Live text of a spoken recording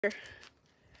Okay.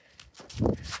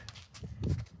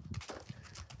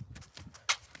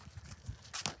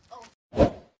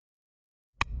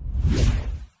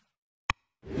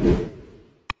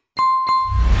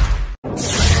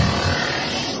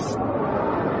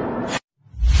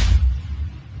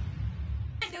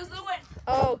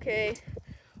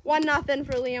 1-0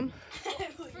 for Liam.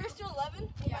 First to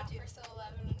 11? Yeah, first to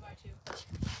 11 and by 2.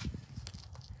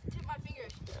 Tip my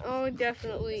fingers. Oh,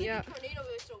 definitely, It's yeah. like a tornado,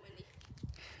 but it's so windy.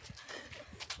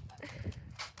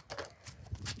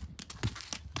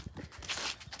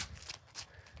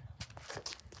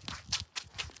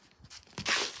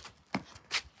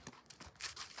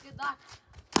 Good luck.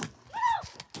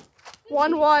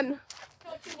 1-1. No,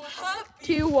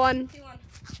 2-1. 2-1.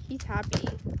 He's happy.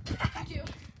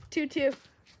 2-2.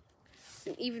 It's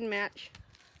an even match.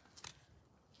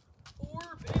 Or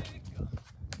big.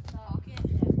 Oh, okay.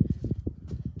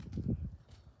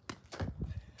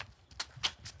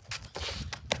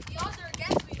 The odds are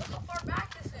against me. Look how far back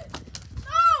this is.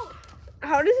 No!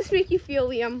 How does this make you feel,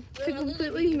 Liam? To Literally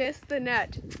completely beat you. miss the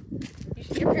net.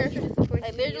 Your parents are disappointed.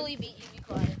 I literally beat you. Be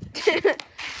quiet.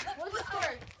 What's the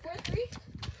score?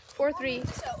 4-3? 4-3.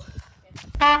 So.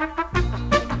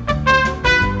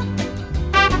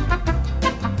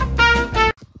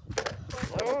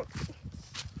 Oh.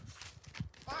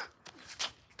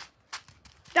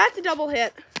 That's a double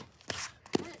hit.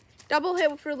 Double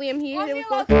hit for Liam. He hit it with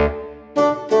both.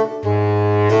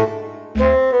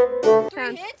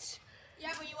 3 hits?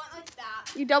 Yeah, but you went like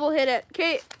that. You double hit it.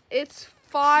 Okay, it's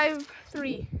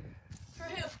 5-3. For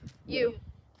who? You.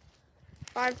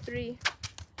 5-3.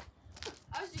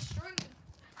 I was destroying you.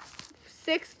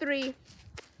 6-3.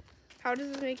 How does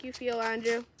this make you feel,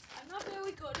 Andrew? I'm not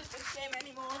very good at this game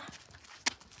anymore.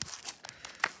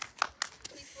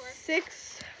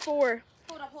 6-4.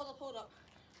 Hold up.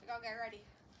 I gotta get ready.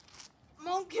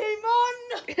 Monkey Mon!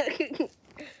 Okay,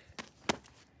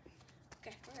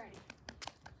 we're ready.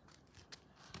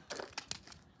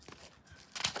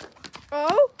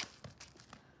 Oh!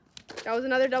 That was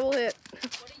another double hit.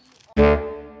 What are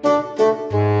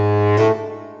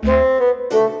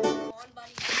you on,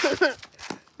 buddy?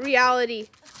 Reality.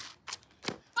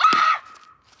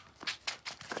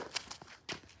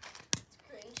 It's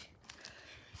cringe.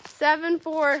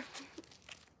 7-4.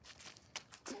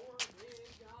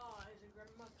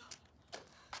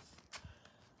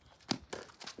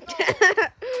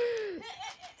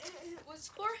 What's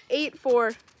the score?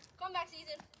 8-4. Comeback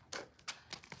season.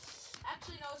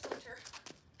 Actually, no, it's winter.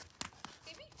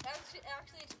 Maybe? Actually,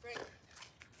 it's spring.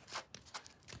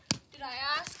 Did I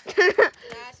ask? Did I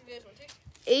ask if it was winter?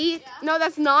 8. Yeah. No,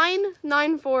 that's 9.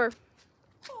 9-4.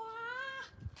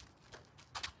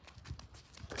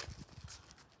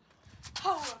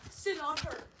 Power up, sit on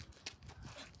her.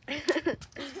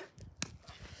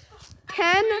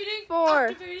 10-4.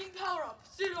 Activating power up,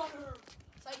 sit on her.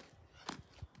 It's like,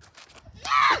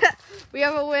 We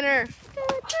have a winner.